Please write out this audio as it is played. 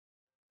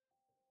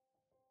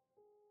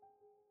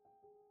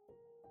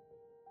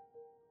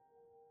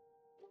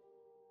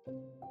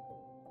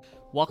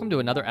Welcome to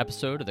another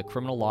episode of the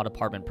Criminal Law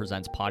Department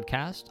Presents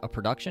podcast, a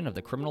production of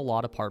the Criminal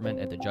Law Department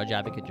at the Judge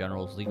Advocate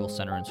General's Legal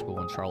Center and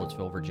School in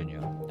Charlottesville,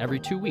 Virginia. Every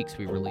 2 weeks,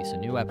 we release a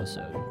new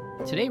episode.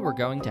 Today, we're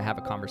going to have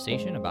a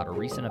conversation about a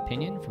recent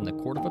opinion from the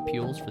Court of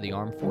Appeals for the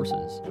Armed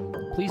Forces.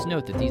 Please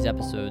note that these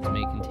episodes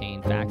may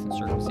contain facts and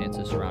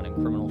circumstances surrounding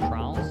criminal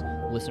trials.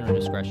 Listener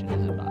discretion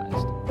is advised.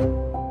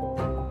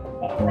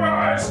 All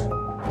rise!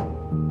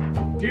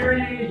 Hear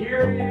ye,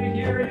 hear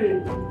ye, hear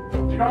ye.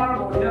 The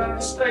Honorable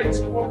United States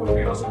Court of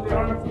Appeals of the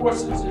Armed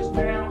Forces is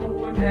now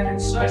open and in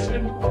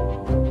session.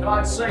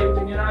 God save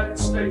the United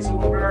States of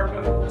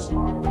America and this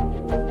honorable.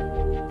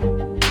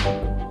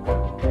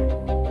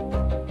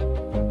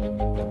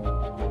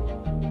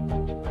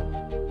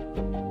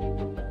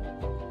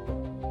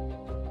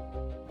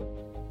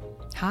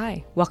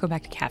 Hi, welcome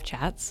back to C.A.A.F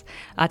Chats.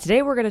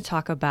 Today we're going to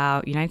talk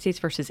about United States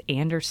versus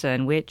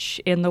Anderson, which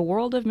in the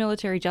world of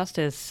military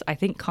justice, I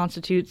think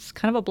constitutes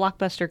kind of a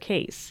blockbuster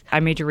case.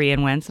 I'm Major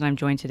Rhian Wentz, and I'm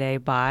joined today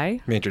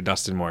by Major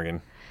Dustin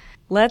Morgan.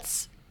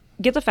 Let's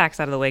get the facts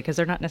out of the way because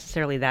they're not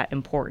necessarily that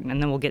important,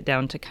 and then we'll get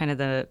down to kind of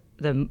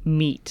the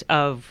meat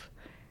of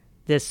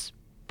this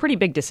pretty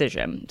big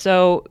decision.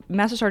 So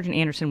Master Sergeant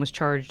Anderson was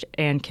charged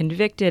and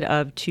convicted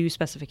of 2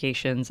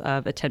 specifications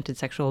of attempted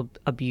sexual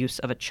abuse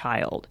of a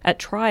child. At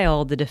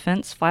trial, the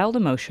defense filed a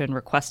motion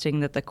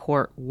requesting that the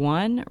court,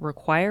 1,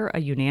 require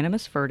a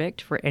unanimous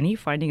verdict for any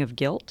finding of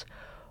guilt,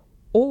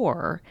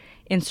 or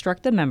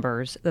instruct the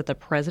members that the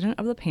president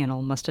of the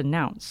panel must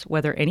announce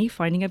whether any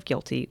finding of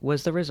guilty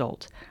was the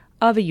result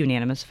of a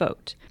unanimous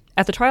vote.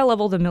 At the trial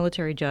level, the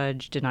military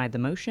judge denied the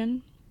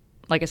motion.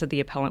 Like I said, the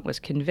appellant was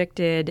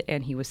convicted,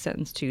 and he was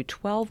sentenced to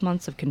 12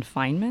 months of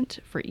confinement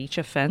for each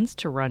offense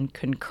to run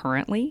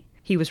concurrently.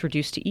 He was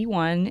reduced to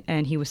E1,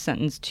 and he was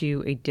sentenced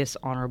to a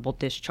dishonorable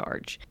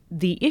discharge.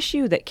 The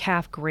issue that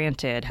C.A.A.F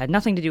granted had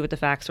nothing to do with the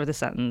facts or the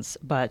sentence,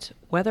 but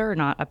whether or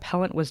not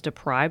appellant was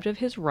deprived of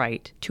his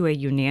right to a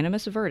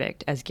unanimous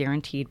verdict as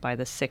guaranteed by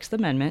the Sixth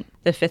Amendment,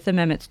 the Fifth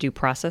Amendment's Due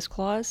Process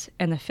Clause,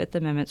 and the Fifth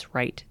Amendment's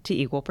right to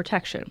equal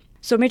protection.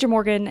 So, Major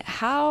Morgan,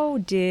 how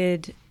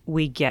did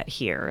we get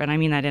here? And I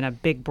mean that in a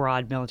big,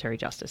 broad military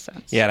justice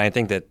sense. Yeah, and I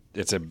think that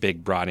it's a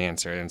big, broad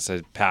answer. And it's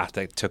a path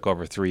that took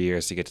over 3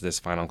 years to get to this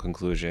final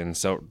conclusion.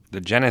 So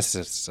the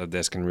genesis of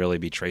this can really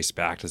be traced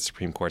back to the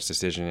Supreme Court's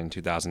decision in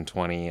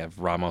 2020 of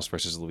Ramos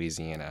versus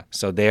Louisiana.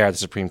 So there, the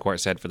Supreme Court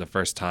said for the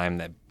first time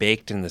that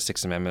baked in the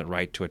Sixth Amendment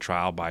right to a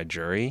trial by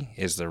jury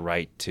is the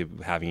right to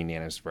have a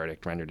unanimous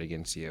verdict rendered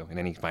against you in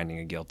any finding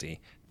of guilty.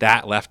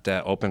 That left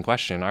an open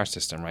question in our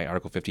system, right?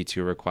 Article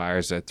 52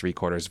 requires a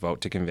 3/4 vote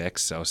to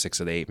convict, so 6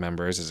 of the 8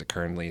 members, as it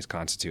currently is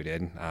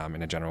constituted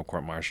in a general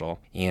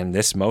court-martial. And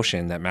this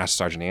motion that Master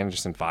Sergeant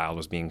Anderson filed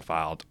was being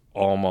filed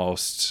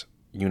almost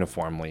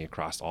uniformly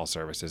across all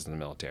services in the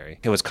military.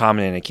 It was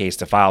common in a case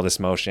to file this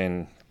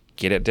motion,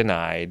 get it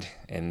denied,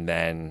 and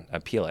then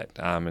appeal it.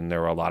 And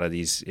there were a lot of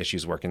these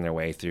issues working their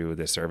way through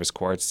the service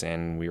courts,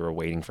 and we were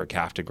waiting for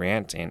C.A.A.F to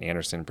grant, and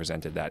Anderson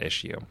presented that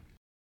issue.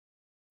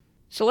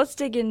 So let's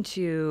dig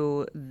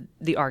into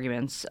the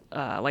arguments.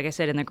 Like I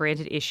said, in the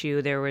granted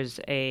issue, there was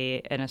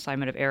an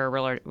assignment of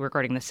error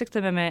regarding the Sixth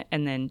Amendment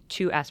and then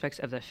 2 aspects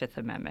of the Fifth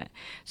Amendment.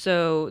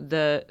 So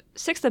the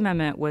Sixth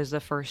Amendment was the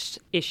first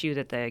issue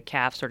that the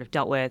C.A.A.F sort of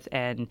dealt with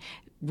and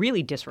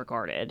really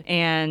disregarded.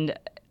 And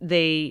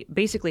they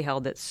basically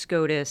held that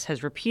SCOTUS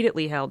has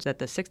repeatedly held that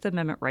the Sixth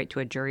Amendment right to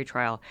a jury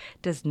trial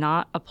does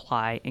not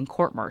apply in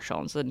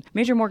court-martials. And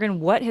Major Morgan,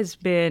 what has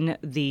been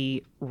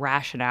the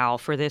rationale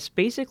for this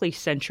basically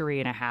century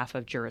and a half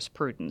of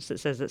jurisprudence that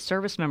says that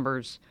service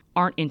members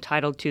aren't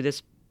entitled to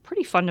this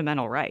pretty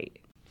fundamental right?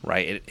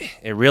 Right.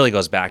 It really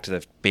goes back to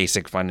the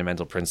basic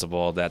fundamental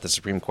principle that the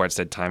Supreme Court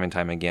said time and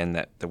time again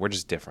that we're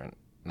just different.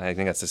 And I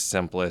think that's the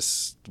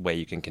simplest way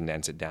you can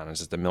condense it down, is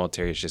that the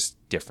military is just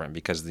different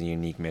because of the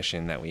unique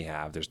mission that we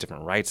have. There's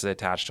different rights that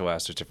attach to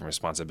us. There's different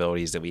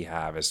responsibilities that we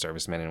have as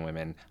servicemen and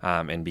women.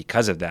 And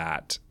because of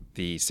that,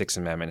 the Sixth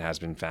Amendment has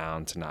been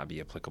found to not be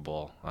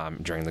applicable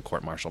during the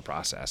court-martial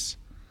process.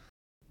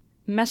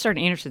 Master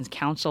Sergeant Anderson's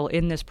counsel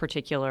in this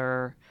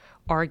particular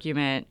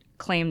argument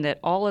claimed that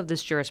all of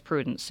this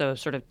jurisprudence, so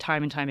sort of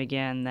time and time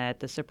again, that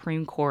the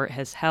Supreme Court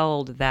has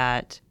held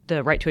that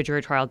the right to a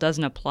jury trial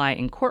doesn't apply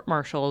in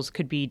court-martials,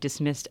 could be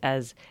dismissed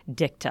as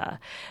dicta.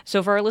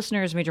 So for our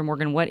listeners, Major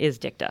Morgan, what is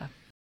dicta?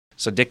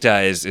 So dicta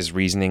is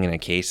reasoning in a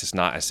case. It's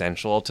not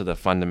essential to the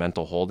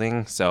fundamental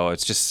holding. So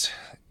it's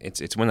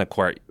when the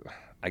court,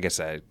 I guess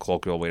a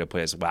colloquial way to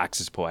put it is,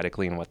 waxes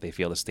poetically in what they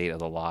feel the state of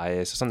the law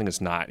is. So something that's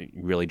not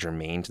really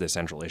germane to the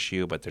central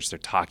issue, but they're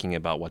talking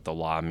about what the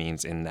law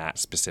means in that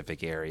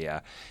specific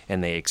area,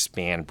 and they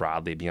expand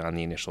broadly beyond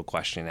the initial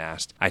question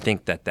asked. I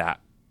think that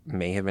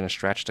may have been a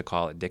stretch to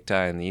call it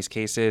dicta in these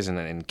cases, and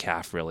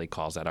C.A.A.F really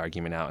calls that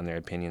argument out in their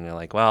opinion. They're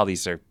like, well,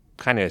 these are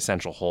kind of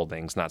essential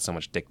holdings, not so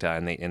much dicta,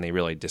 and they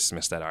really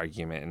dismiss that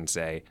argument and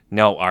say,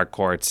 no, our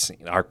court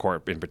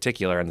in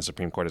particular, and the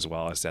Supreme Court as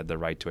well, has said the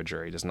right to a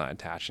jury does not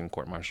attach in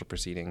court-martial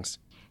proceedings.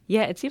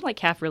 Yeah, it seemed like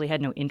C.A.A.F really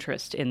had no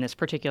interest in this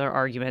particular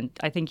argument.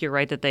 I think you're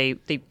right that they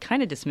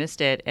kind of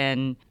dismissed it,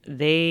 and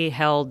they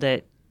held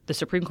that the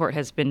Supreme Court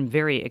has been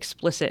very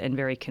explicit and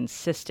very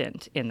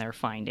consistent in their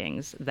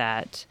findings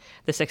that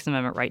the Sixth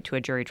Amendment right to a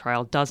jury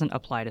trial doesn't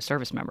apply to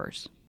service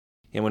members.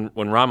 And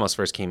when Ramos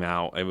first came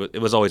out,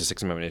 it was always a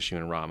Sixth Amendment issue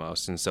in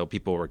Ramos. And so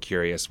people were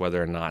curious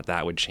whether or not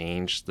that would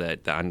change the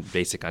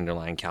basic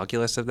underlying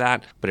calculus of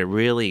that. But it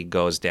really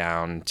goes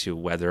down to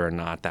whether or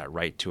not that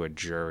right to a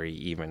jury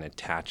even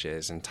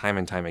attaches. And time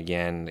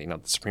again, the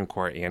Supreme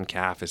Court and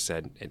CAAF has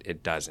said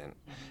it doesn't.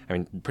 I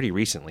mean, pretty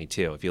recently,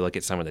 too. If you look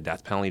at some of the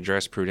death penalty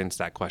jurisprudence,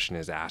 that question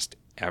is asked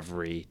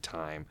every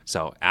time.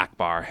 So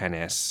Akbar,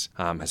 Hennis,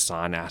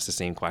 Hassan asked the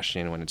same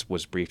question when it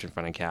was briefed in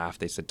front of CAAF.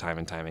 They said time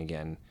and time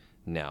again,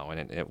 no,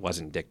 and it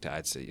wasn't dicta.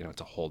 It's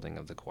a holding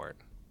of the court.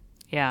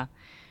 Yeah.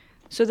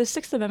 So the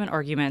Sixth Amendment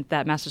argument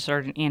that Master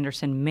Sergeant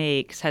Anderson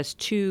makes has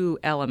two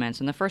elements,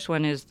 and the first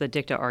one is the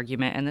dicta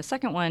argument, and the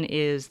second one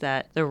is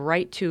that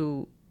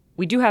service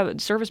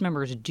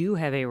members do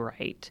have a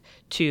right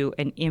to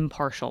an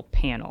impartial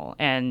panel,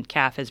 and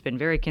CAAF has been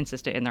very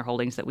consistent in their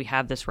holdings that we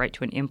have this right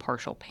to an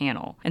impartial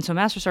panel. And so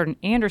Master Sergeant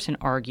Anderson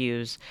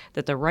argues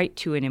that the right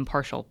to an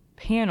impartial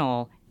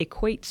panel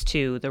equates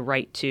to the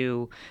right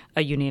to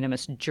a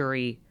unanimous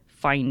jury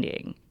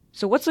finding.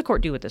 So what's the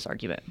court do with this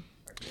argument?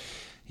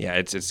 Yeah,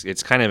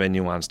 it's kind of a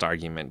nuanced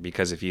argument,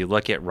 because if you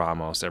look at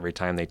Ramos, every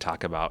time they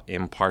talk about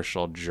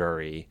impartial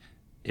jury,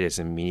 it is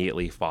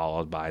immediately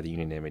followed by the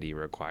unanimity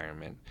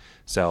requirement.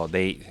 So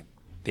they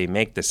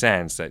make the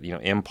sense that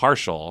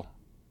impartial,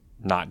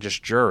 not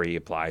just jury,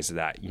 applies to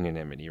that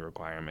unanimity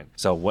requirement.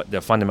 So what the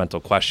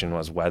fundamental question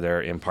was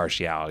whether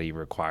impartiality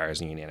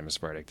requires a unanimous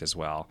verdict as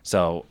well.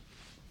 So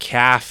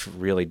CAAF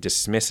really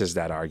dismisses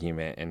that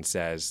argument and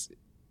says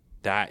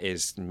that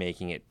is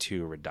making it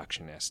too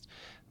reductionist.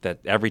 That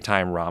every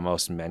time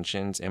Ramos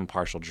mentions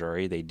impartial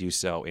jury, they do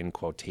so in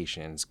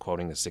quotations,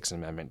 quoting the Sixth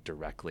Amendment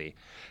directly.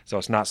 So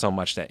it's not so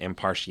much that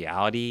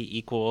impartiality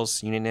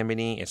equals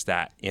unanimity, it's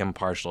that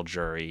impartial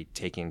jury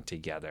taken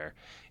together.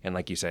 And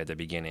like you said at the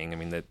beginning, I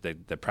mean,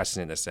 the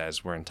precedent that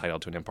says we're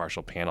entitled to an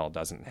impartial panel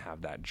doesn't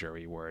have that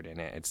jury word in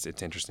it. It's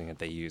interesting that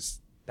they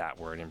use that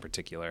word in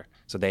particular.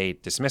 So they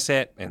dismiss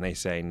it and they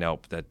say,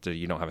 nope, that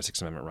you don't have a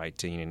Sixth Amendment right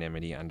to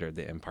unanimity under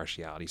the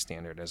impartiality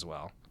standard as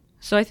well.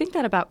 So I think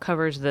that about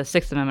covers the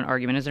Sixth Amendment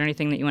argument. Is there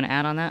anything that you want to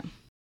add on that?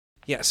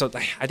 Yeah, so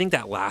I think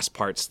that last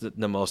part's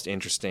the most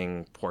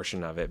interesting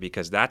portion of it,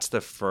 because that's the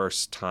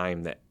first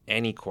time that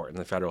any court in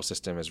the federal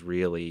system has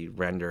really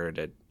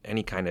rendered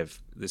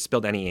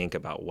spilled any ink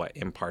about what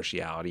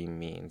impartiality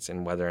means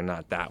and whether or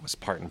not that was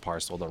part and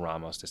parcel of the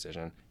Ramos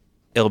decision.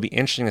 It'll be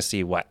interesting to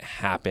see what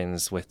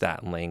happens with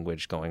that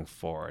language going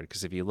forward,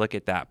 because if you look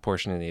at that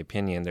portion of the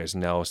opinion, there's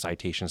no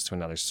citations to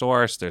another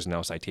source, there's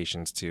no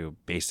citations to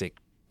basic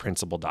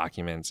principal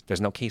documents.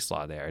 There's no case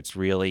law there. It's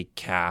really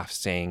CAAF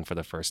saying for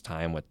the first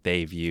time what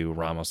they view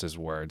Ramos's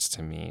words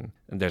to mean.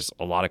 And there's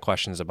a lot of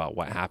questions about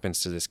what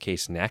happens to this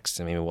case next,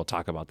 and maybe we'll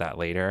talk about that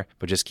later.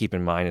 But just keep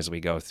in mind as we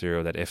go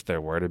through that if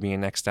there were to be a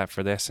next step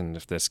for this, and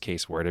if this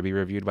case were to be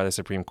reviewed by the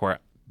Supreme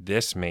Court,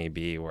 this may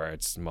be where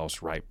it's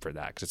most ripe for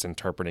that, because it's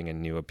interpreting a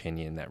new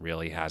opinion that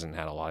really hasn't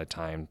had a lot of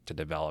time to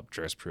develop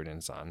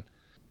jurisprudence on.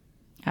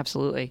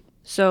 Absolutely.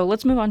 So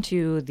let's move on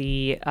to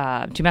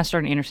to Master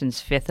Sergeant Anderson's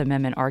Fifth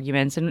Amendment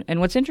arguments. And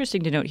what's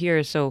interesting to note here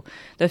is, so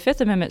the Fifth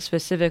Amendment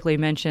specifically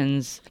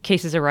mentions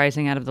cases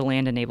arising out of the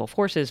land and naval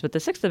forces, but the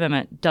Sixth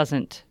Amendment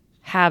doesn't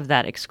have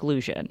that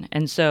exclusion.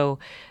 And so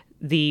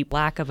the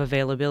lack of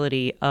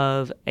availability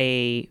of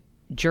a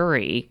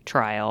jury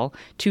trial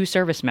to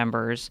service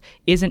members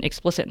isn't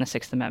explicit in the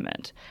Sixth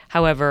Amendment.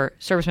 However,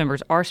 service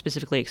members are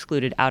specifically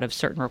excluded out of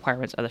certain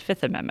requirements of the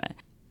Fifth Amendment.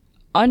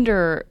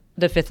 Under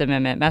the Fifth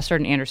Amendment, Master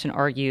Sergeant Anderson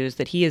argues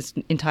that he is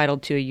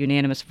entitled to a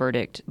unanimous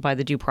verdict by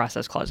the Due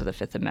Process Clause of the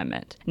Fifth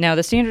Amendment. Now,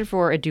 the standard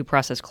for a Due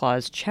Process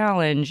Clause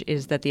challenge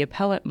is that the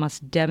appellant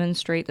must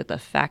demonstrate that the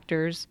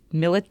factors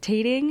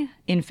militating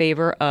in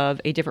favor of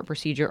a different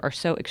procedure are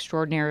so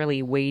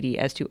extraordinarily weighty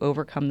as to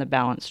overcome the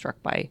balance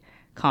struck by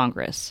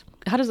Congress.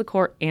 How does the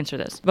court answer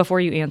this?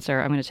 Before you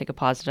answer, I'm going to take a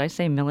pause. Did I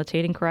say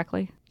militating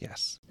correctly?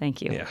 Yes.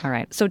 Thank you. Yeah. All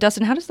right. So,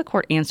 Dustin, how does the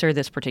court answer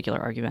this particular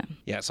argument?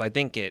 Yeah, so I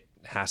think it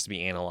has to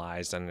be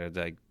analyzed under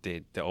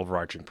the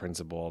overarching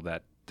principle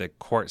that the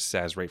court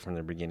says right from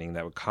the beginning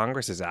that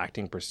Congress is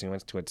acting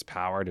pursuant to its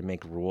power to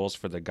make rules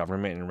for the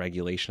government and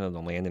regulation of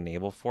the land and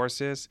naval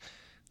forces.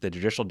 The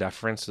judicial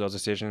deference to those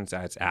decisions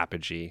at its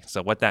apogee.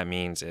 So what that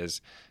means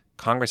is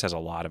Congress has a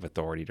lot of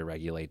authority to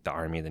regulate the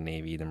Army, the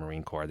Navy, the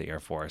Marine Corps, the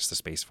Air Force, the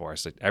Space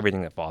Force,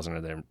 everything that falls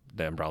under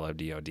the umbrella of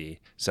DOD.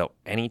 So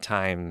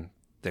anytime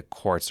the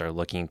courts are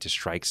looking to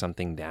strike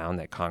something down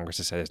that Congress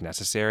has said is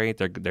necessary,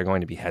 they're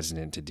going to be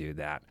hesitant to do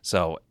that.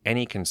 So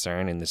any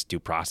concern in this due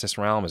process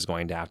realm is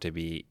going to have to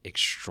be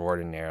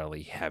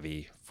extraordinarily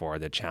heavy for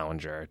the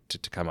challenger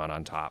to come out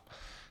on top.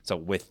 So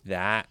with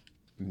that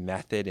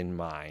method in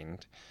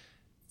mind,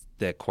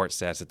 the court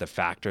says that the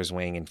factors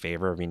weighing in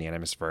favor of a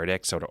unanimous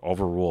verdict, so to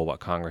overrule what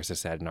Congress has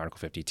said in Article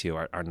 52,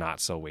 are not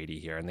so weighty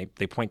here. And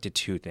they point to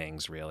two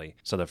things, really.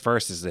 So the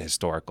first is the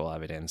historical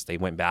evidence. They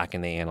went back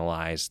and they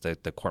analyzed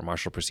the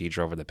court-martial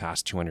procedure over the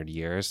past 200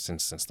 years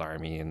since the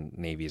Army and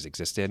Navy has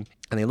existed.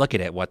 And they look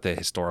at what the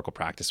historical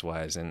practice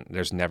was, and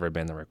there's never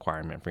been the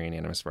requirement for a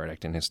unanimous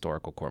verdict in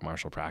historical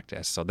court-martial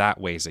practice. So that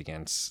weighs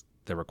against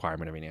the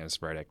requirement of a unanimous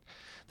verdict.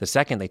 The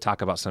second, they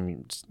talk about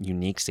some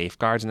unique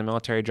safeguards in the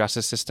military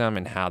justice system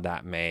and how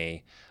that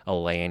may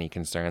allay any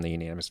concern the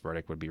unanimous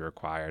verdict would be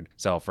required.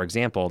 So, for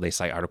example, they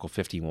cite Article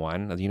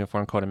 51 of the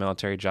Uniform Code of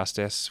Military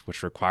Justice,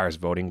 which requires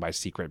voting by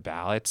secret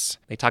ballots.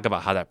 They talk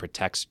about how that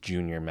protects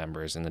junior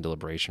members in the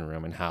deliberation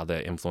room and how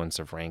the influence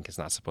of rank is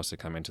not supposed to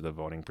come into the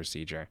voting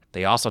procedure.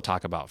 They also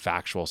talk about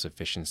factual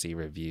sufficiency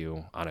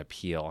review on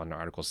appeal under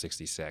Article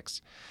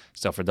 66.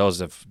 So for those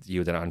of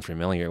you that are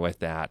unfamiliar with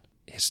that,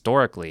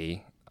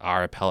 historically,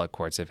 our appellate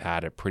courts have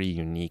had a pretty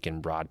unique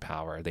and broad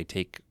power. They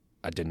take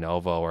a de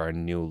novo or a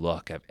new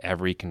look at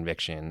every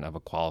conviction of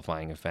a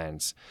qualifying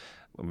offense.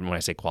 When I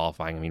say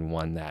qualifying, I mean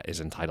one that is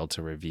entitled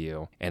to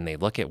review. And they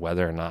look at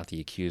whether or not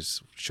the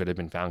accused should have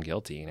been found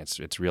guilty. And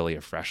it's really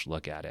a fresh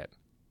look at it.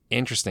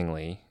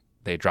 Interestingly,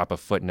 they drop a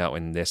footnote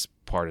in this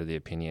part of the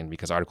opinion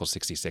because Article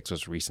 66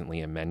 was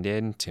recently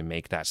amended to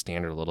make that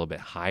standard a little bit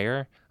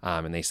higher.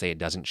 And they say it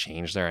doesn't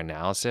change their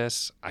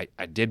analysis. I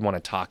did want to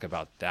talk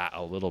about that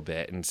a little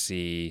bit and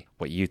see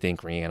what you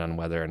think, Rhiann, on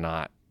whether or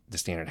not the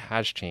standard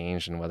has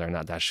changed and whether or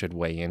not that should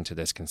weigh into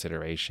this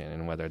consideration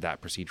and whether that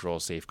procedural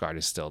safeguard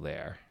is still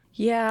there.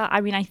 Yeah,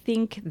 I mean, I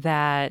think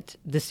that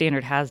the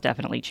standard has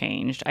definitely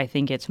changed. I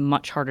think it's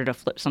much harder to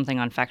flip something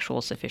on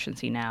factual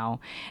sufficiency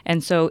now.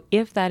 And so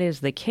if that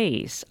is the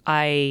case,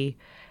 I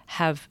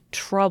have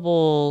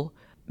trouble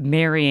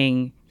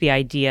marrying the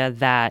idea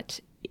that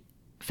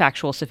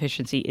factual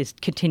sufficiency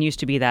continues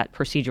to be that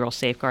procedural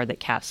safeguard that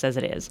CAAF says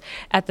it is.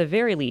 At the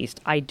very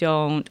least, I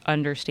don't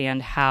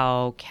understand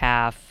how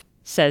CAAF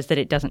says that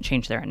it doesn't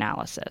change their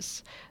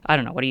analysis. I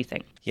don't know. What do you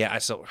think? Yeah,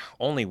 so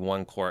only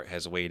one court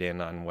has weighed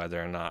in on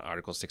whether or not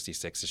Article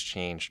 66 has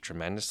changed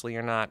tremendously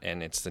or not,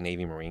 and it's the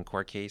Navy Marine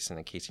Corps case in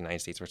the case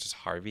United States versus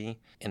Harvey,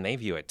 and they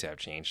view it to have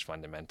changed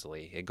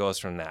fundamentally. It goes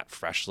from that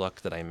fresh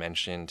look that I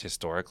mentioned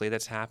historically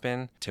that's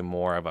happened to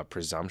more of a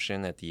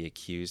presumption that the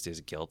accused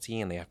is guilty,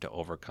 and they have to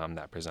overcome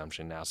that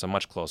presumption now. So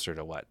much closer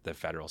to what the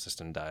federal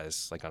system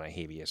does, like on a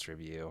habeas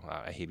review,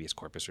 a habeas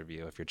corpus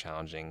review, if you're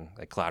challenging,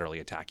 like collaterally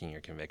attacking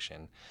your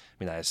conviction.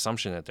 I mean, that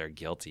assumption that they're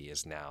guilty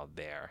is now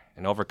there.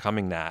 And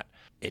overcoming that,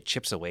 it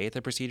chips away at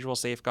the procedural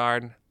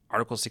safeguard.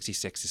 Article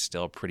 66 is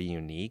still pretty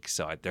unique,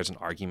 so there's an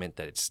argument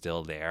that it's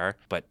still there.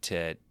 But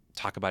to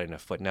talk about it in a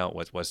footnote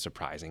was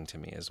surprising to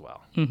me as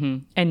well. Mm-hmm.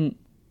 And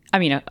I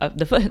mean,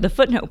 the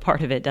footnote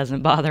part of it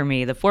doesn't bother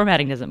me. The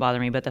formatting doesn't bother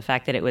me, but the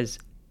fact that it was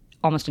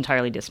almost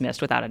entirely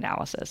dismissed without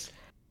analysis.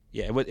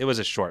 Yeah, it was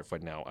a short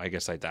footnote. I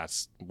guess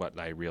that's what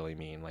I really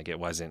mean. Like it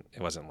wasn't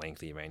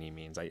lengthy by any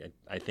means.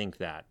 I think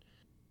that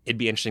it'd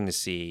be interesting to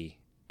see,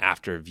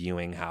 after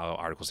viewing how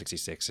Article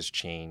 66 has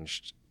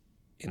changed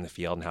in the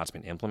field and how it's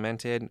been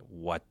implemented,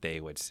 what they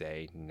would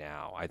say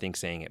now. I think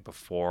saying it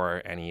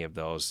before any of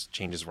those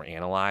changes were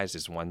analyzed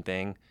is one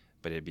thing,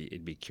 but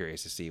it'd be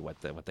curious to see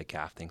what the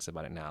CAAF thinks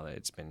about it now that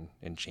it's been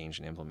changed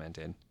and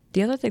implemented.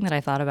 The other thing that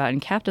I thought about,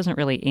 and CAAF doesn't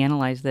really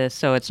analyze this,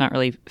 so it's not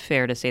really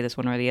fair to say this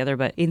one or the other,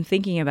 but in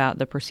thinking about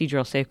the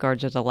procedural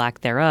safeguards or the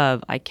lack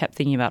thereof, I kept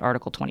thinking about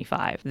Article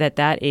 25,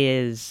 that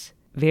is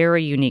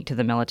very unique to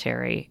the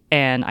military,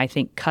 and I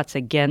think cuts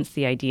against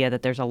the idea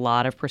that there's a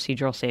lot of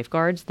procedural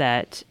safeguards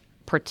that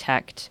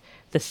protect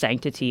the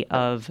sanctity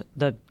of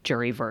the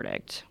jury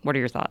verdict. What are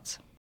your thoughts?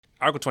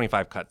 Article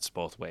 25 cuts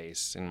both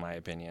ways, in my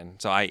opinion.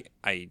 So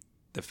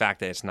the fact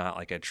that it's not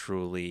like a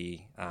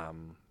truly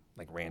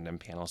like random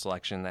panel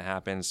selection that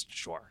happens,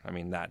 sure. I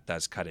mean, that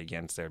does cut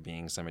against there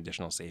being some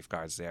additional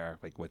safeguards there,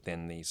 like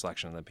within the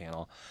selection of the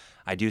panel.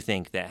 I do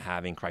think that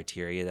having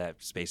criteria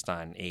that's based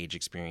on age,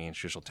 experience,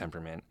 judicial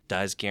temperament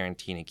does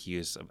guarantee an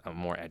accused a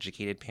more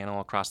educated panel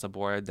across the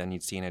board than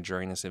you'd see in a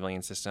jury in the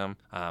civilian system.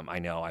 I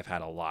know I've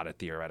had a lot of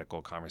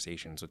theoretical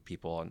conversations with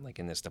people like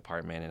in this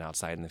department and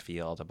outside in the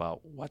field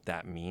about what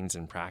that means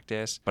in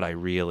practice, but I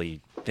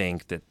really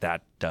think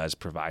that does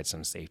provide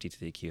some safety to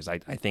the accused. I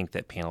think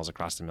that panels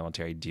across the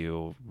military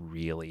do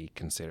really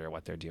consider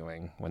what they're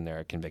doing when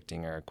they're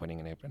convicting or acquitting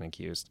an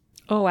accused.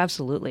 Oh,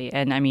 absolutely.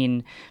 And I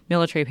mean,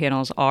 military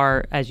panels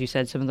are, as you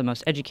said, some of the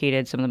most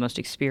educated, some of the most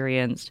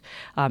experienced.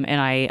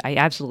 And I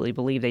absolutely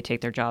believe they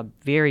take their job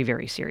very,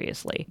 very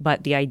seriously.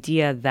 But the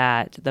idea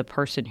that the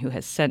person who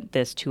has sent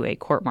this to a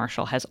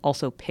court-martial has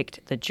also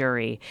picked the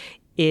jury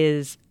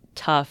is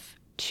tough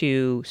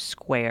to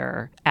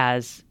square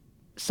as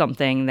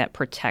something that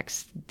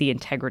protects the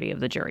integrity of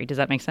the jury. Does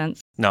that make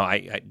sense? No,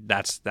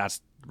 that's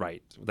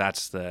right.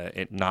 That's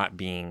it not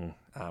being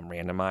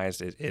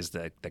randomized is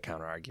the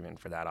counter argument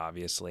for that.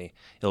 Obviously,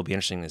 it'll be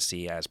interesting to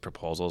see as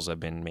proposals have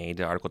been made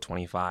to Article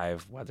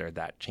 25 whether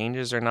that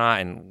changes or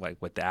not, and like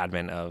with the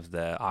advent of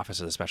the Office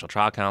of the Special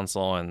Trial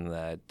Counsel and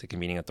the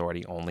convening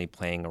authority only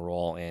playing a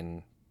role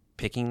in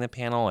picking the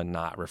panel and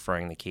not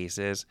referring the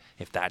cases,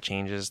 if that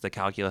changes the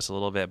calculus a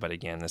little bit. But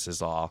again, this is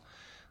all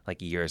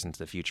like years into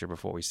the future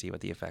before we see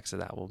what the effects of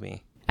that will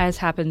be. As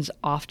happens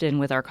often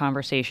with our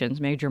conversations,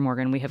 Major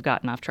Morgan, we have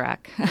gotten off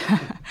track.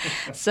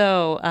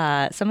 So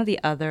some of the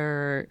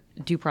other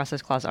due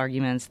process clause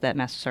arguments that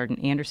Master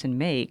Sergeant Anderson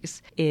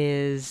makes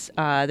is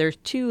there's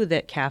two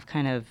that CAAF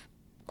kind of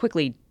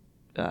quickly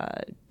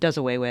does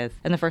away with.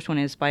 And the first one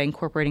is by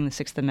incorporating the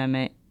Sixth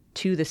Amendment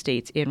to the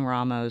states in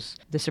Ramos,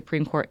 the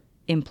Supreme Court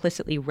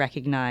implicitly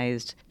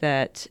recognized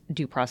that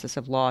due process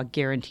of law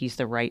guarantees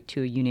the right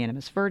to a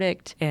unanimous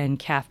verdict. And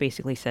CAAF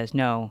basically says,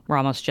 no,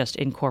 Ramos just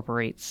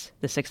incorporates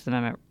the Sixth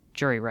Amendment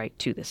jury right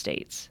to the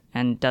states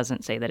and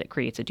doesn't say that it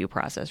creates a due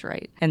process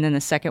right. And then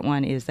the second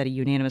one is that a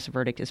unanimous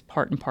verdict is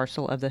part and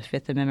parcel of the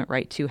Fifth Amendment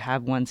right to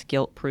have one's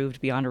guilt proved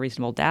beyond a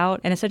reasonable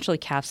doubt. And essentially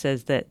CAAF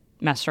says that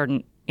Master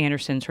Sergeant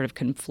Anderson sort of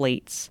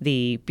conflates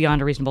the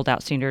beyond a reasonable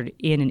doubt standard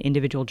in an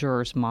individual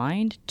juror's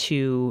mind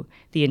to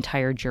the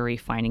entire jury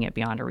finding it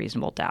beyond a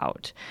reasonable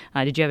doubt.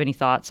 Did you have any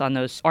thoughts on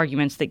those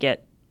arguments that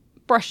get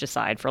brushed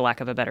aside, for lack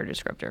of a better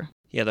descriptor?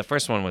 Yeah, the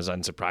first one was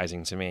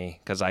unsurprising to me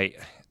because I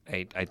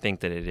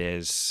think that it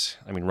is.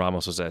 I mean,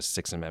 Ramos was a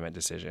Sixth Amendment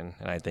decision,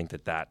 and I think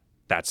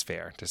that's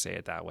fair to say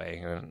it that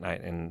way.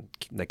 And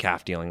the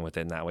CAAF dealing with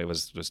it in that way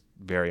was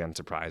very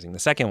unsurprising. The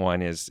second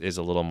one is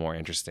a little more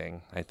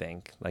interesting, I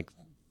think,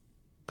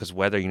 because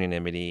whether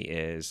unanimity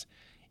is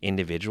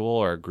individual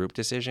or a group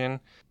decision,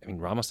 I mean,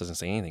 Ramos doesn't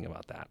say anything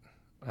about that.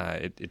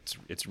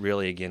 It's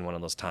really, again, one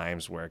of those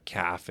times where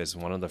CAAF is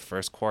one of the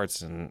first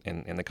courts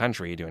in the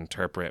country to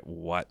interpret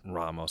what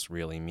Ramos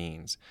really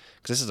means.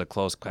 Because this is a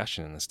closed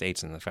question in the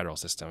states and the federal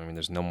system. I mean,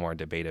 there's no more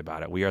debate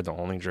about it. We are the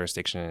only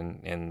jurisdiction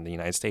in the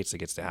United States that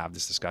gets to have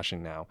this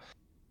discussion now.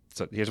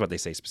 So here's what they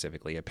say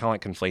specifically.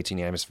 Appellant conflates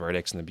unanimous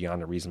verdicts and the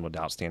beyond a reasonable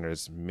doubt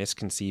standards,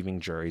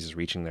 misconceiving juries as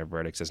reaching their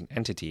verdicts as an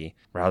entity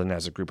rather than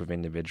as a group of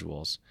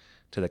individuals.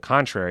 To the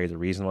contrary, the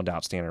reasonable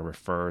doubt standard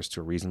refers to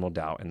a reasonable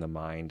doubt in the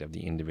mind of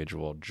the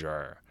individual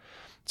juror.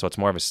 So it's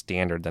more of a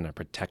standard than a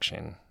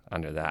protection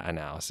under that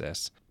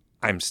analysis.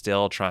 I'm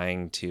still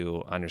trying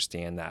to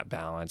understand that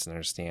balance and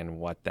understand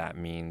what that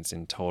means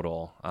in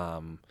total.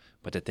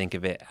 But to think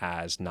of it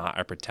as not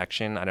a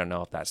protection, I don't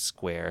know if that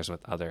squares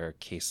with other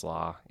case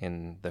law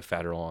in the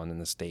federal and in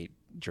the state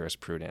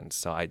jurisprudence.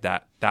 So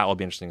that will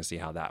be interesting to see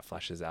how that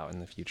fleshes out in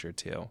the future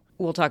too.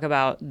 We'll talk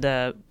about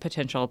the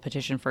potential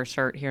petition for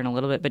cert here in a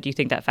little bit, but do you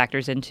think that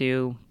factors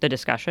into the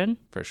discussion?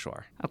 For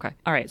sure. Okay.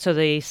 All right. So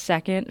the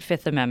second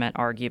Fifth Amendment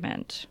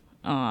argument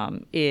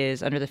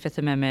is under the Fifth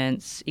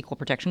Amendment's Equal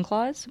Protection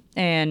Clause,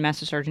 and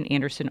Master Sergeant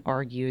Anderson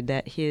argued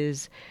that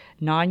his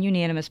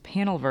non-unanimous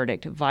panel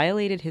verdict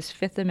violated his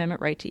Fifth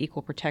Amendment right to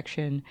equal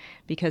protection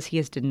because he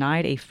has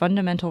denied a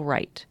fundamental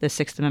right, the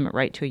Sixth Amendment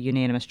right to a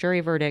unanimous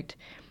jury verdict,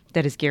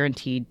 that is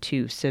guaranteed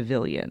to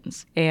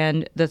civilians.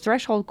 And the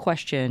threshold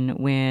question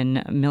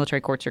when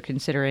military courts are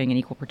considering an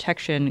equal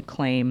protection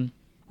claim,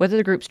 whether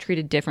the groups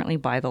treated differently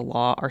by the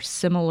law are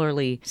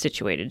similarly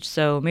situated.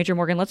 So, Major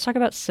Morgan, let's talk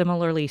about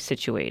similarly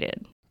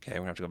situated. Okay, we're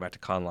going to have to go back to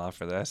con law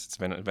for this. It's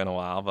been a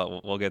while,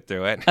 but we'll get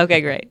through it.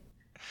 Okay, great.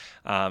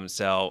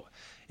 So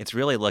it's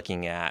really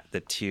looking at the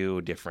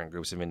two different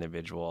groups of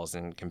individuals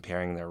and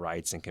comparing their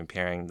rights and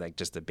comparing like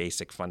just the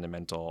basic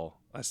fundamental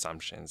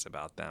assumptions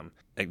about them.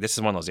 Like, this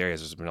is one of those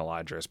areas there's been a lot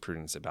of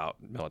jurisprudence about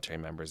military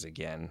members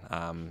again.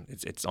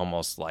 It's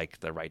almost like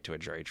the right to a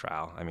jury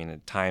trial. I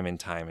mean, time and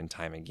time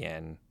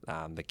again,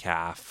 the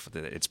CAAF,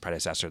 its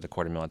predecessor, the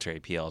Court of Military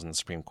Appeals, and the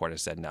Supreme Court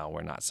has said, no,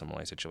 we're not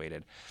similarly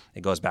situated.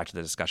 It goes back to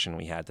the discussion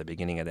we had at the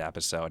beginning of the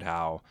episode,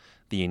 how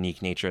the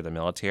unique nature of the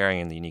military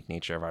and the unique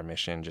nature of our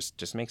mission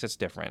just makes us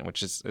different,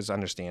 which is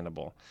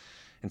understandable.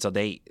 And so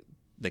the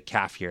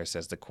CAAF here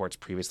says the courts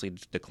previously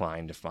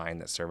declined to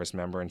find that service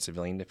member and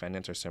civilian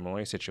defendants are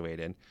similarly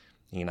situated.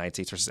 In the United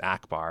States versus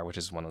Akbar, which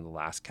is one of the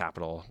last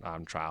capital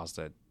trials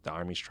that the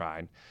Army's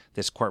tried,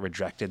 this court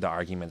rejected the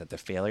argument that the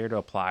failure to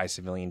apply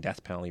civilian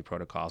death penalty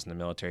protocols in the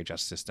military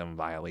justice system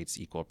violates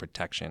equal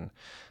protection.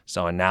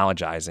 So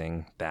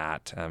analogizing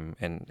that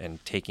and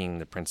taking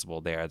the principle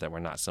there that we're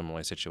not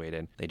similarly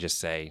situated, they just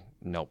say,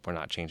 nope, we're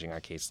not changing our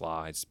case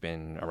law. It's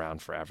been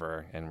around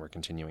forever, and we're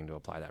continuing to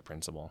apply that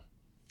principle.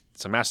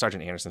 So Master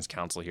Sergeant Anderson's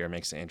counsel here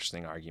makes an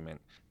interesting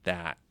argument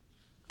that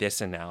this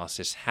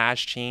analysis has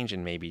changed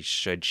and maybe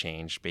should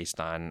change based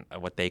on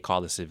what they call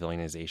the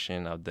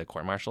civilianization of the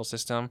court-martial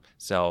system.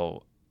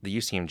 So the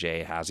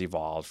UCMJ has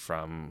evolved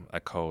from a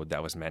code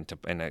that was meant to,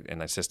 and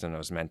a system that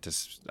was meant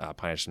to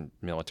punish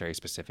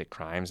military-specific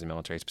crimes and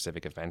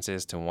military-specific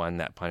offenses, to one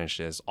that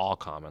punishes all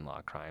common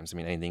law crimes. I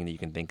mean, anything that you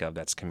can think of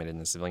that's committed in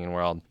the civilian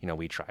world,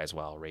 we try as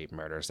well: rape,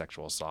 murder,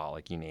 sexual assault,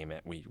 like you name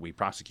it, we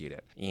prosecute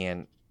it.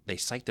 And they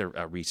cite their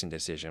recent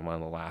decision, one of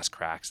the last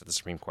cracks that the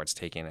Supreme Court's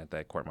taken at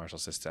the court-martial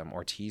system,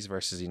 Ortiz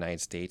versus the United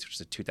States, which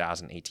is a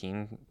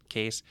 2018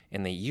 case.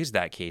 And they use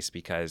that case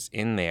because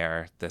in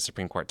there, the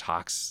Supreme Court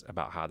talks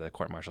about how the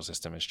court-martial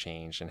system has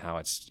changed and how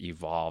it's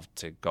evolved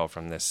to go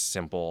from this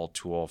simple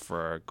tool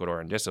for good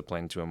order and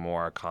discipline to a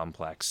more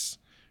complex,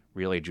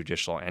 really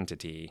judicial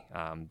entity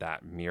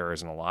that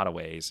mirrors in a lot of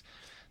ways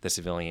the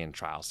civilian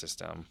trial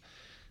system.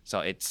 So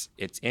it's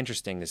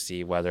interesting to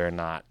see whether or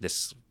not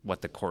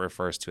what the court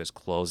refers to as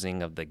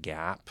closing of the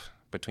gap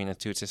between the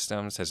two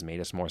systems has made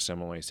us more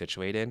similarly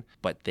situated.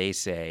 But they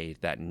say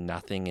that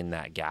nothing in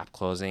that gap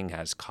closing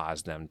has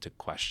caused them to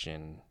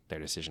question their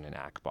decision in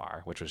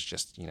Akbar, which was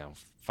just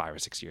 5 or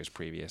 6 years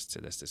previous to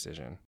this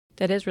decision.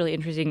 That is really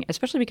interesting,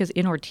 especially because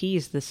in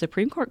Ortiz, the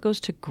Supreme Court goes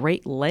to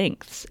great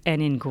lengths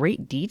and in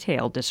great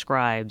detail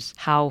describes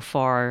how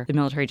far the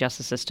military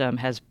justice system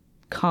has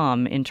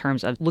come in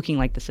terms of looking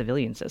like the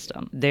civilian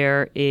system.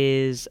 There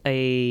is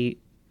a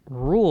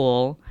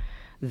rule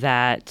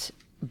that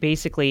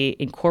basically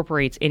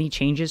incorporates any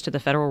changes to the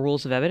federal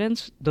rules of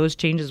evidence. Those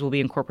changes will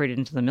be incorporated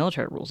into the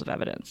military rules of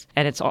evidence,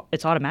 and it's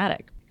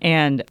automatic.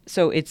 And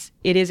so it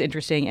is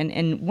interesting.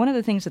 And one of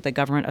the things that the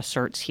government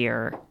asserts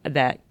here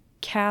that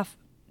CAAF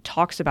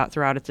talks about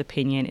throughout its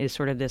opinion is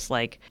sort of this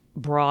like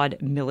broad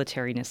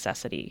military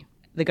necessity.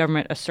 The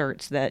government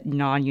asserts that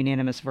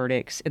non-unanimous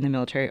verdicts in the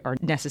military are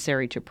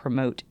necessary to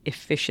promote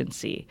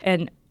efficiency.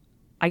 And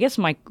I guess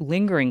my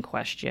lingering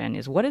question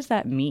is, what does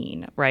that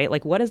mean, right?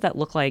 Like, what does that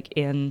look like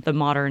in the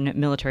modern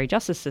military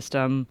justice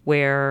system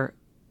where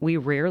we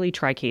rarely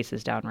try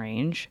cases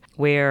downrange,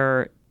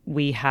 where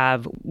we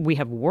have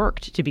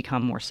worked to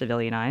become more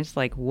civilianized?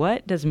 Like,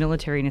 what does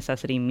military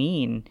necessity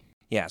mean?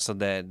 Yeah, so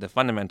the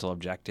fundamental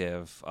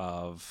objective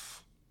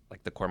of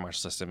like the court-martial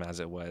system as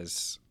it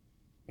was,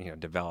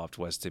 developed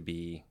was to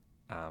be,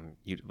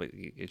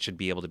 it should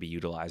be able to be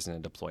utilized in a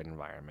deployed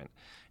environment.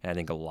 And I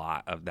think a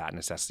lot of that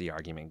necessity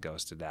argument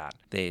goes to that.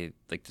 The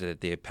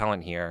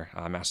appellant here,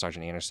 Master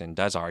Sergeant Anderson,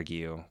 does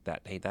argue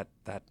that, hey, that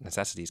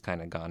necessity's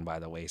kind of gone by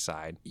the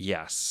wayside.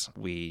 Yes,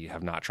 we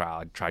have not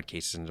tried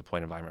cases in a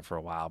deployed environment for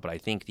a while, but I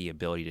think the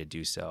ability to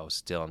do so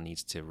still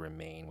needs to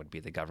remain, would be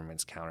the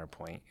government's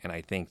counterpoint. And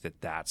I think that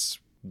that's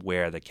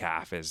where the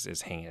CAAF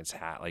is hanging its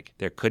hat. Like,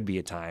 there could be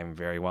a time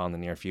very well in the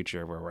near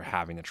future where we're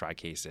having to try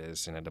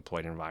cases in a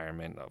deployed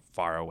environment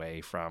far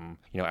away from,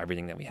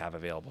 everything that we have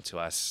available to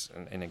us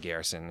in a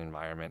garrison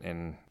environment.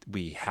 And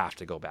we have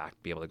to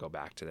be able to go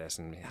back to this,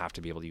 and we have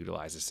to be able to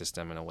utilize the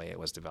system in a way it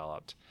was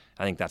developed.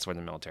 I think that's where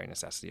the military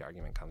necessity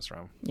argument comes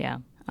from. Yeah.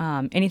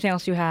 Anything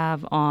else you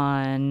have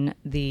on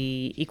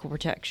the equal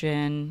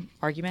protection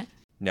argument?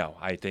 No,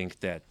 I think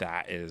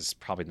that is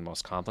probably the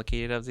most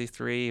complicated of the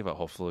three, but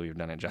hopefully we've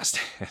done it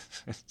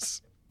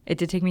justice. It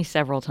did take me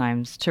several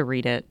times to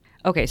read it.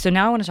 Okay, so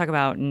now I want to talk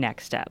about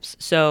next steps.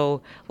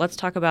 So let's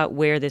talk about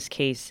where this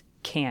case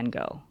can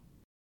go.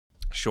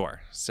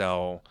 Sure.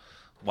 So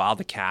while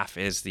the CAAF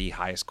is the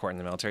highest court in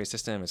the military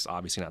system, it's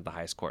obviously not the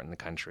highest court in the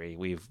country.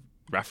 We've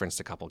referenced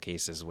a couple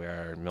cases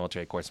where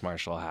military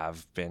courts-martial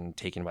have been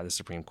taken by the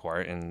Supreme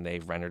Court, and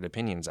they've rendered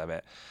opinions of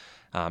it.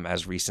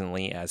 As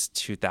recently as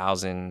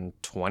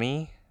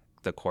 2020,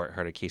 the court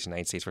heard a case in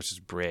United States versus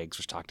Briggs,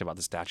 which talked about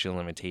the statute of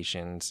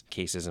limitations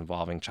cases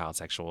involving child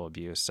sexual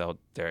abuse. So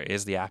there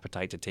is the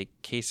appetite to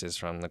take cases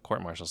from the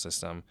court-martial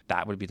system.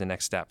 That would be the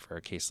next step for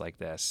a case like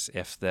this.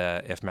 If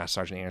Master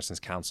Sergeant Anderson's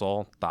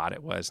counsel thought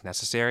it was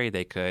necessary,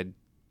 they could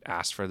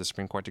ask for the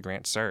Supreme Court to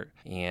grant cert.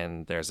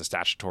 And there's a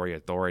statutory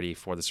authority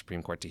for the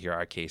Supreme Court to hear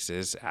our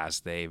cases, as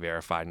they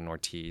verified in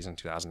Ortiz in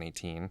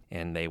 2018.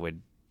 And they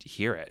would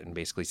hear it and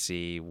basically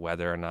see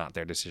whether or not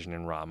their decision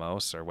in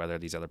Ramos or whether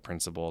these other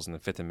principles in the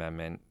Fifth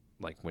Amendment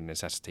would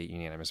necessitate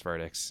unanimous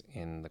verdicts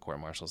in the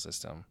court-martial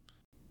system.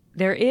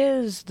 There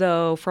is,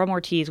 though, from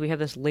Ortiz, we have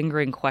this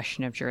lingering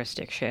question of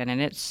jurisdiction, and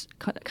it's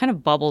kind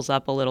of bubbles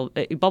up a little.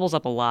 It bubbles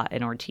up a lot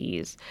in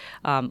Ortiz,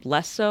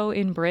 less so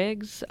in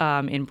Briggs.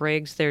 In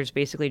Briggs, there's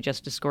basically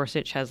Justice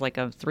Gorsuch has like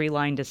a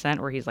 3-line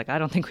dissent where he's like, I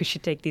don't think we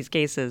should take these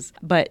cases.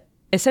 But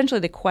essentially,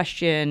 the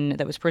question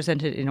that was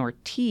presented in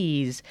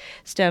Ortiz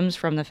stems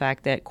from the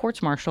fact that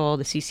courts-martial,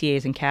 the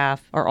CCAs and CAAF,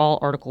 are all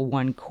Article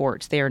I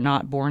courts. They are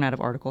not born out of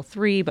Article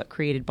III, but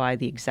created by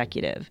the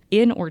executive.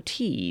 In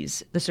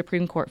Ortiz, the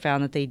Supreme Court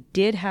found that they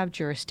did have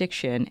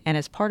jurisdiction, and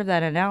as part of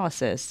that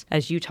analysis,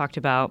 as you talked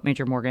about,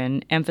 Major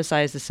Morgan,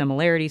 emphasized the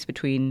similarities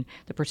between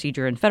the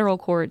procedure in federal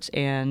courts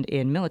and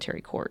in military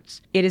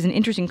courts. It is an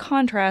interesting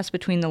contrast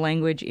between the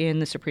language in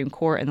the Supreme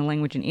Court and the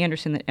language in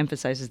Anderson that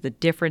emphasizes the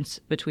difference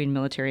between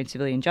military and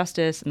civilian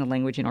justice, and the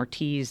language in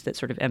Ortiz that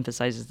sort of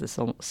emphasizes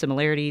the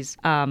similarities.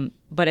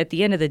 But at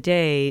the end of the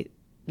day,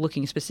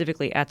 looking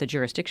specifically at the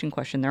jurisdiction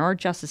question, there are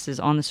justices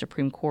on the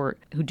Supreme Court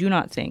who do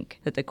not think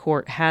that the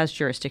court has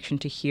jurisdiction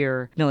to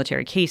hear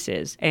military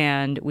cases.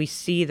 And we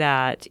see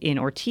that in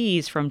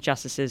Ortiz from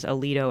Justices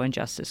Alito and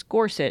Justice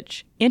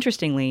Gorsuch.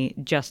 Interestingly,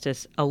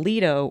 Justice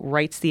Alito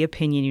writes the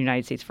opinion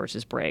United States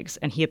versus Briggs,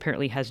 and he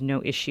apparently has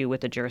no issue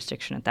with the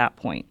jurisdiction at that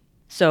point.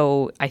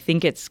 So I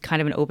think it's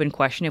kind of an open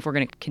question if we're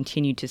going to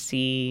continue to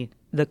see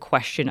the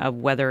question of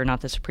whether or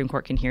not the Supreme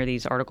Court can hear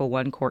these Article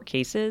I court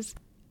cases.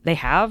 They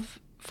have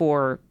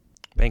for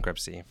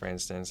bankruptcy, for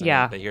instance.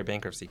 Yeah. They hear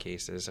bankruptcy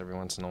cases every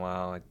once in a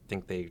while. I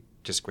think they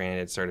just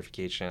granted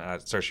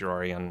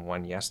certiorari on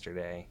one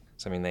yesterday.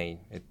 So, I mean,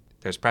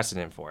 there's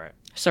precedent for it.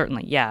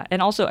 Certainly, yeah.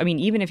 And also, I mean,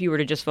 even if you were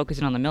to just focus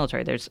in on the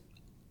military, there's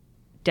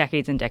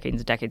decades and decades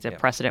and decades of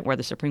precedent where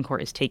the Supreme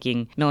Court is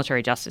taking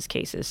military justice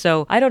cases.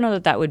 So I don't know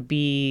that would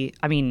be,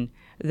 I mean,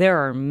 there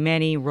are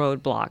many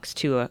roadblocks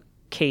to a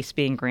case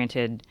being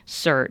granted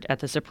cert at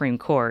the Supreme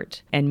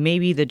Court, and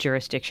maybe the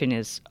jurisdiction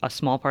is a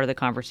small part of the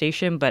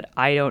conversation, but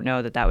I don't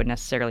know that would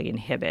necessarily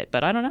inhibit,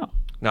 but I don't know.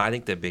 No, I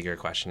think the bigger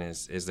question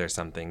is there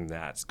something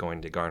that's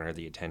going to garner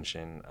the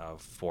attention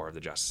of 4 of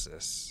the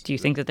justices? Do you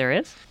think that there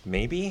is?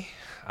 Maybe.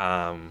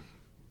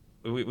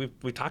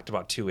 We talked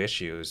about 2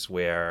 issues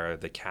where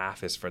the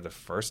CAAF is for the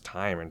first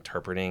time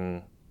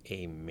interpreting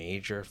a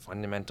major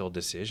fundamental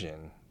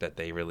decision that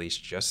they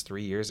released just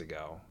 3 years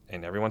ago.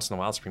 And every once in a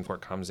while, the Supreme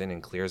Court comes in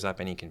and clears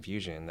up any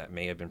confusion that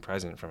may have been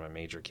present from a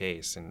major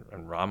case.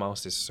 And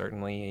Ramos is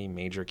certainly a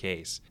major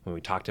case. When we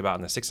talked about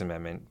in the Sixth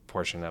Amendment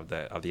portion of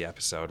the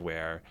episode,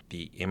 where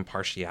the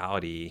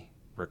impartiality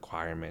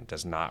requirement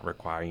does not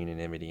require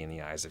unanimity in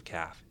the eyes of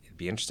CAAF. It'd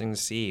be interesting to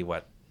see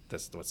what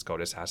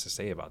SCOTUS has to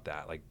say about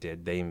that. Like,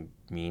 did they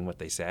mean what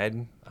they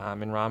said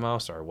in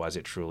Ramos, or was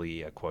it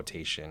truly a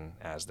quotation,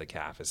 as the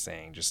CAAF is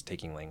saying, just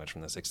taking language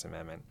from the Sixth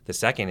Amendment? The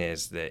second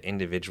is the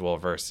individual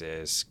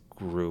versus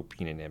group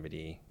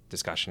unanimity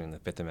discussion in the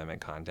Fifth Amendment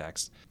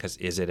context. Because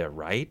is it a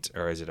right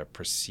or is it a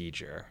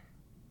procedure?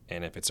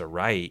 And if it's a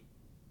right,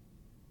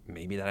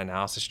 maybe that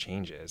analysis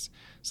changes.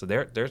 So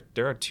there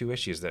are 2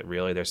 issues that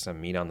really there's some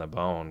meat on the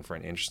bone for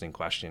an interesting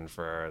question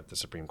for the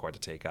Supreme Court to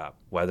take up.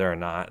 Whether or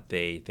not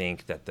they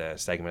think that the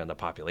segment of the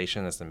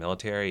population that's the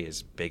military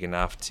is big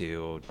enough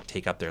to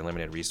take up their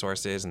limited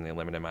resources and the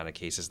limited amount of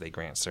cases they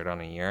grant cert on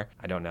a year,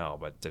 I don't know,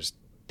 but there's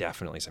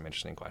definitely some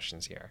interesting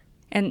questions here.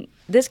 And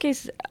this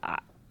case,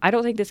 I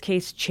don't think this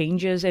case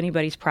changes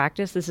anybody's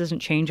practice. This doesn't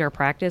change our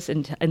practice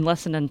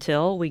unless and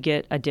until we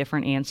get a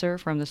different answer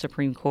from the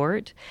Supreme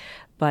Court.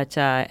 But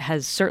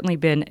has certainly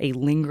been a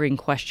lingering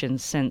question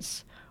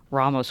since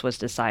Ramos was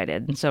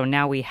decided. And so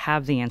now we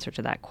have the answer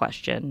to that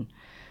question,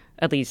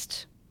 at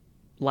least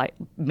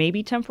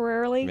maybe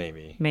temporarily.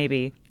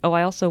 Maybe. Oh,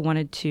 I also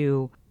wanted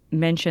to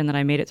mention that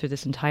I made it through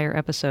this entire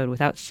episode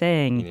without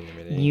saying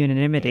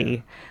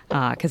unanimity,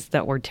 because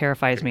that word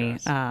terrifies me.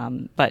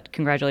 But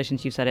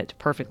congratulations, you said it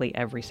perfectly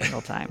every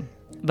single time.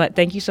 But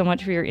thank you so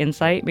much for your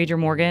insight, Major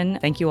Morgan.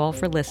 Thank you all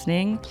for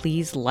listening.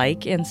 Please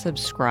like and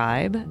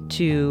subscribe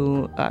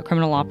to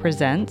Criminal Law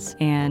Presents.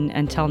 And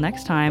until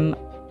next time,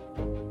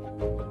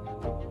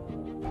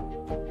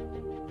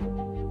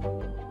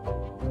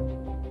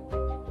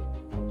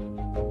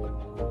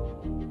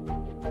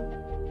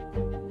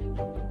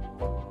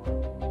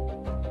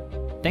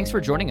 Thanks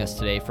for joining us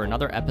today for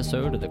another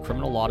episode of the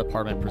Criminal Law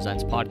Department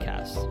Presents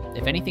podcast.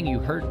 If anything you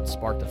heard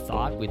sparked a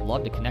thought, we'd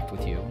love to connect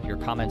with you. Your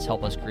comments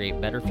help us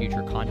create better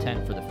future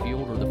content for the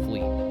field or the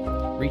fleet.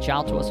 Reach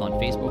out to us on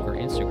Facebook or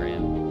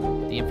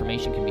Instagram. The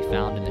information can be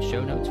found in the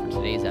show notes for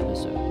today's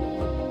episode.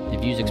 The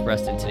views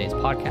expressed in today's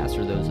podcast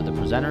are those of the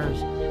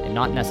presenters and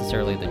not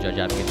necessarily the Judge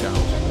Advocate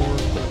General's or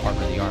the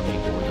Department of the Army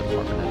or the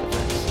Department of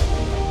Defense.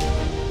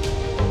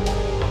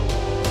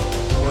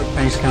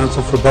 Thanks,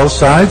 counsel, for both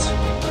sides.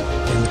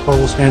 And the court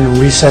will stand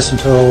in recess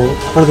until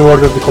further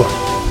order of the court.